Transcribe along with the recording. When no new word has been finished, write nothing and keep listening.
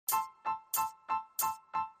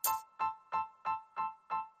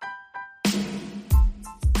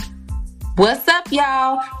What's up,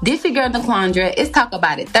 y'all? This your girl, Naquandra. It's Talk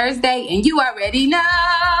About It Thursday, and you already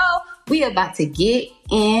know we about to get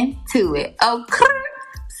into it. Okay?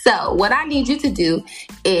 So, what I need you to do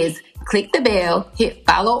is click the bell, hit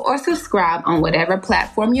follow or subscribe on whatever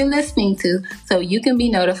platform you're listening to so you can be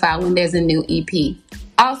notified when there's a new EP.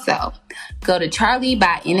 Also, go to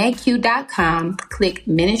charliebynaq.com, click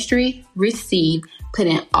Ministry, Receive, put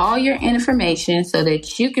in all your information so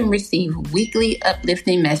that you can receive weekly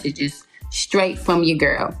uplifting messages straight from your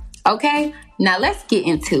girl. Okay? Now let's get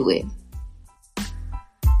into it.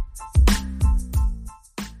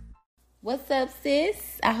 What's up,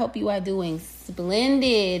 sis? I hope you are doing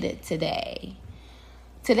splendid today.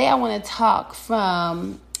 Today I want to talk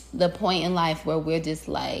from the point in life where we're just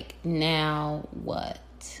like, now what?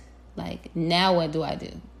 Like, now what do I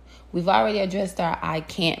do? We've already addressed our I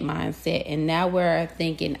can't mindset, and now we're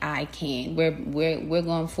thinking I can. We're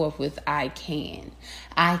going forth with I can.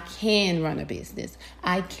 I can run a business.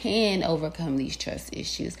 I can overcome these trust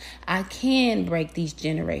issues. I can break these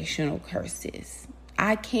generational curses.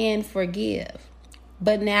 I can forgive.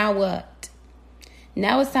 But now what?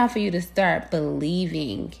 Now it's time for you to start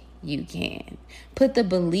believing you can. Put the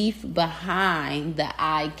belief behind the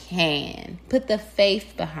I can. Put the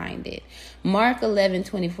faith behind it. Mark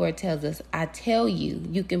 11:24 tells us, I tell you,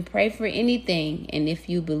 you can pray for anything, and if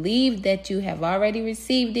you believe that you have already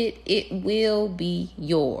received it, it will be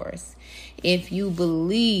yours. If you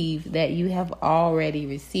believe that you have already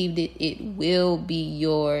received it, it will be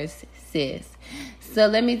yours, sis. So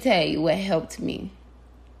let me tell you what helped me.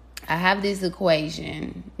 I have this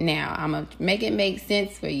equation. Now, I'm going to make it make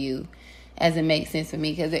sense for you as it makes sense for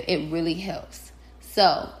me because it really helps.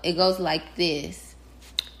 So, it goes like this.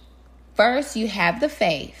 First, you have the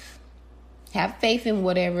faith. Have faith in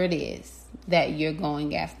whatever it is that you're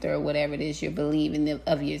going after, whatever it is you're believing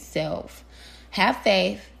of yourself. Have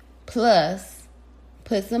faith, plus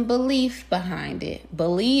put some belief behind it.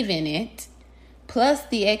 Believe in it, plus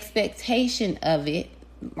the expectation of it.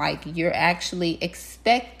 Like you're actually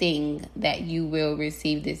expecting that you will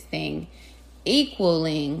receive this thing,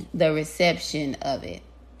 equaling the reception of it.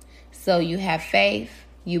 So you have faith,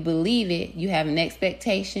 you believe it, you have an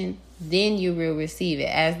expectation, then you will receive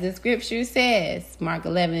it. As the scripture says, Mark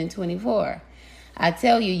 11:24. I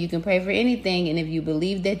tell you, you can pray for anything, and if you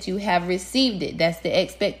believe that you have received it, that's the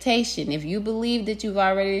expectation. If you believe that you've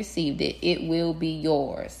already received it, it will be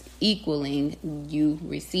yours, equaling you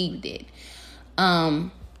received it.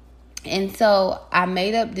 And so I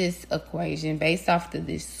made up this equation based off of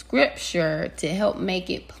this scripture to help make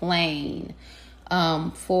it plain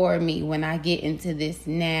for me when I get into this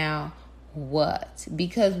now what.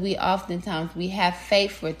 Because we have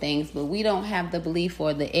faith for things, but we don't have the belief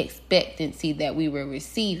or the expectancy that we will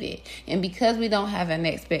receive it. And because we don't have an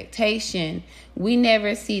expectation, we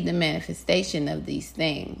never see the manifestation of these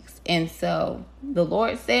things. And so the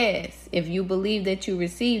Lord says, if you believe that you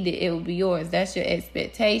received it, it will be yours. That's your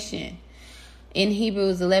expectation. In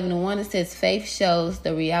Hebrews 11:1, it says, faith shows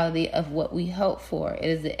the reality of what we hope for. It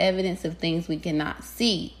is the evidence of things we cannot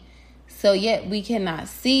see. So yet we cannot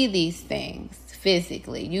see these things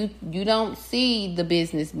physically. You don't see the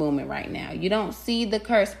business booming right now. You don't see the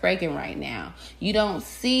curse breaking right now. You don't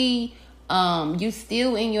see, you're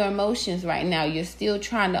still in your emotions right now. You're still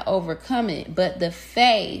trying to overcome it. But the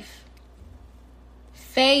faith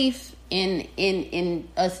in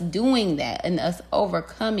us doing that and us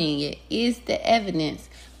overcoming it is the evidence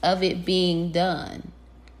of it being done.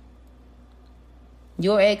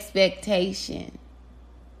 Your expectation.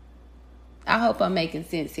 I hope I'm making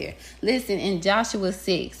sense here. Listen, in Joshua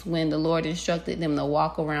 6, when the Lord instructed them to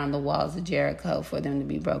walk around the walls of Jericho for them to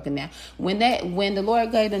be broken down, when the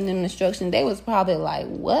Lord gave them instructions, they was probably like,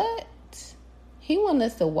 what? He want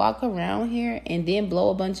us to walk around here and then blow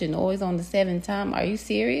a bunch of noise on the seventh time? Are you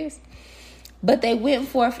serious? But they went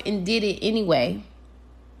forth and did it anyway.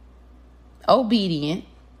 Obedient.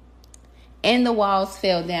 And the walls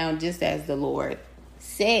fell down just as the Lord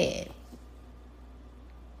said.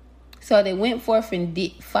 So they went forth and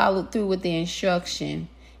followed through with the instruction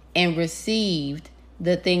and received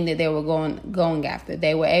the thing that they were going after.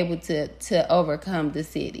 They were able to overcome the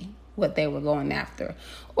city, what they were going after.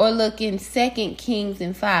 Or look in 2 Kings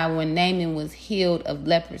 5 when Naaman was healed of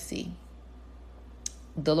leprosy.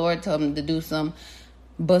 The Lord told him to do some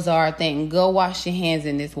bizarre thing. Go wash your hands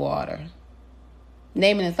in this water.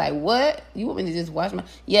 Naaman is like, what? You want me to just wash my...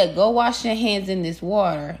 Yeah, go wash your hands in this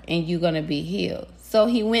water and you're going to be healed. So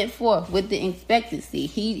he went forth with the expectancy.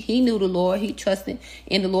 He knew the Lord. He trusted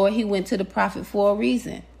in the Lord. He went to the prophet for a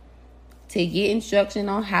reason. To get instruction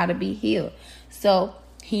on how to be healed. So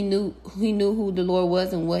He knew who the Lord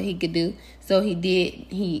was and what he could do. So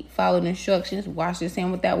he followed instructions, washed his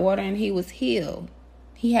hand with that water, and he was healed.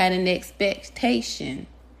 He had an expectation.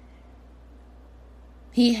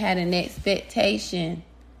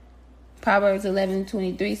 Proverbs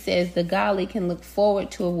 11:23 says, the godly can look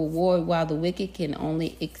forward to a reward while the wicked can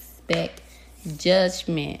only expect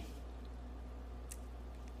judgment.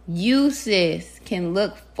 You, sis, can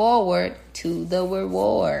look forward to the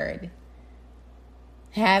reward.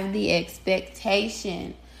 Have the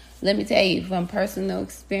expectation. Let me tell you from personal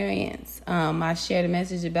experience, I shared a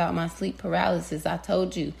message about my sleep paralysis. I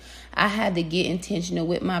told you I had to get intentional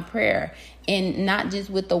with my prayer, and not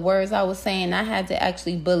just with the words I was saying. I had to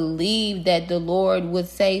actually believe that the Lord would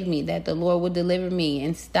save me, that the Lord would deliver me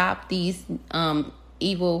and stop these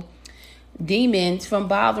evil demons from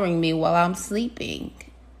bothering me while I'm sleeping.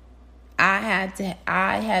 I had to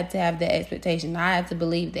have that expectation. I had to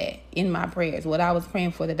believe that in my prayers, what I was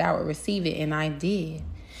praying for, that I would receive it, and I did.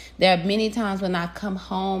 There are many times when I come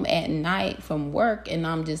home at night from work and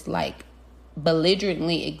I'm just like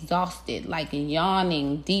belligerently exhausted, like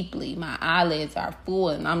yawning deeply. My eyelids are full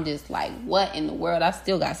and I'm just like, what in the world? I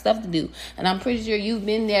still got stuff to do. And I'm pretty sure you've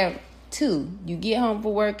been there too. You get home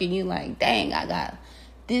from work and you're like, dang, I got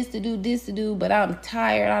this to do, but I'm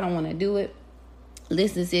tired. I don't want to do it.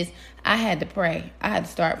 Listen, sis, I had to pray. I had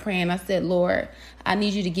to start praying. I said, Lord, I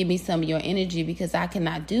need you to give me some of your energy because I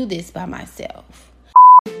cannot do this by myself.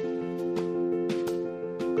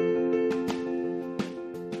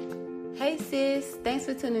 Hey sis, thanks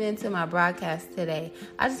for tuning into my broadcast today.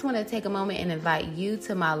 I just want to take a moment and invite you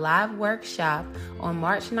to my live workshop on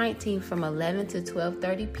March 19th from 11 to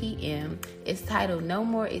 12:30 p.m. It's titled No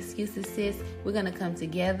More Excuses, Sis. We're going to come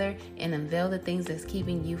together and unveil the things that's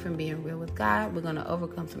keeping you from being real with God. We're going to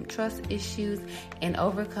overcome some trust issues and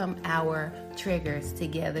overcome our triggers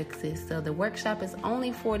together, sis. So the workshop is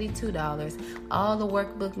only $42. All the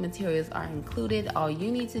workbook materials are included. All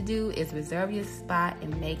you need to do is reserve your spot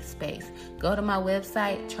and make space. Go to my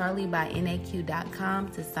website,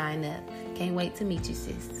 charliebynaq.com, to sign up. Can't wait to meet you,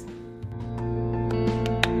 sis.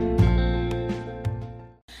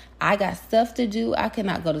 I got stuff to do. I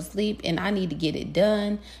cannot go to sleep and I need to get it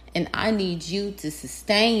done. And I need you to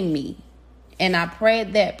sustain me. And I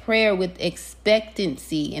prayed that prayer with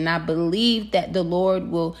expectancy. And I believe that the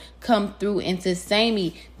Lord will come through and sustain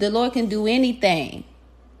me. The Lord can do anything.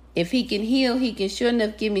 If he can heal, he can sure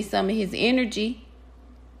enough give me some of his energy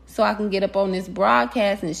so I can get up on this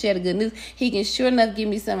broadcast and share the good news. He can sure enough give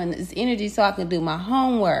me some of his energy so I can do my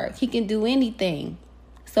homework. He can do anything.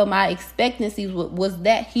 So my expectancy was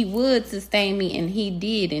that he would sustain me, and he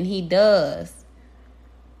did, and he does.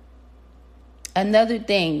 Another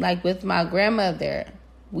thing, like with my grandmother,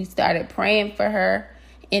 we started praying for her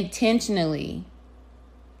intentionally.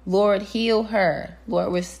 Lord, heal her.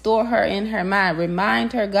 Lord, restore her in her mind.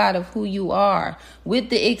 Remind her, God, of who you are with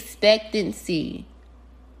the expectancy.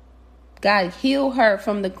 God, heal her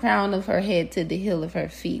from the crown of her head to the heel of her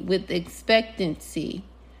feet with expectancy.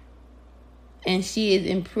 And she is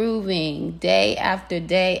improving day after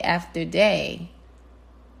day after day.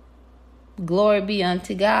 Glory be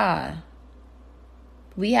unto God.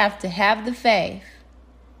 We have to have the faith.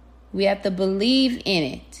 We have to believe in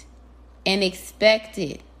it and expect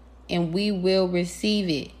it, and we will receive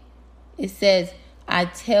it. It says, I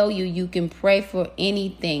tell you, you can pray for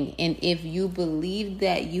anything, and if you believe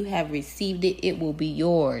that you have received it, it will be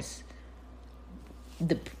yours.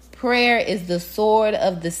 The prayer is the sword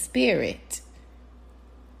of the Spirit.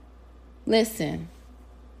 Listen,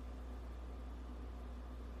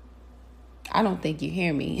 I don't think you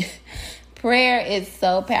hear me. Prayer is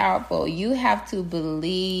so powerful. You have to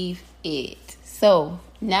believe it. So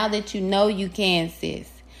now that you know you can, sis,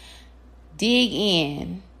 dig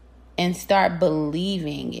in and start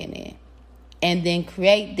believing in it. And then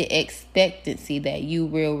create the expectancy that you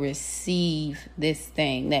will receive this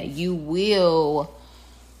thing, that you will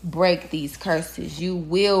break these curses. You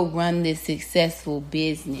will run this successful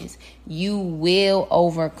business. You will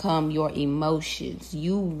overcome your emotions.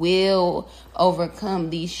 You will overcome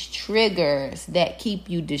these triggers that keep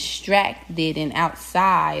you distracted and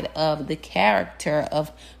outside of the character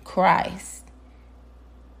of Christ.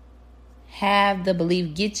 Have the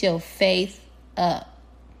belief. Get your faith up.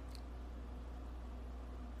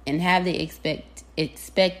 And have the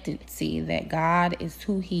expectancy that God is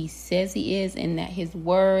who he says he is, and that his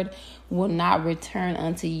word will not return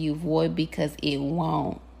unto you void, because it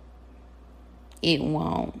won't. It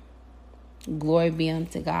won't. Glory be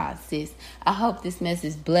unto God, sis. I hope this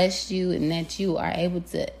message blessed you and that you are able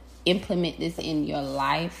to implement this in your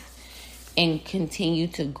life and continue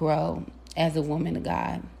to grow as a woman of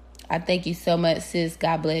God. I thank you so much, sis.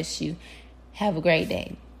 God bless you. Have a great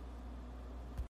day.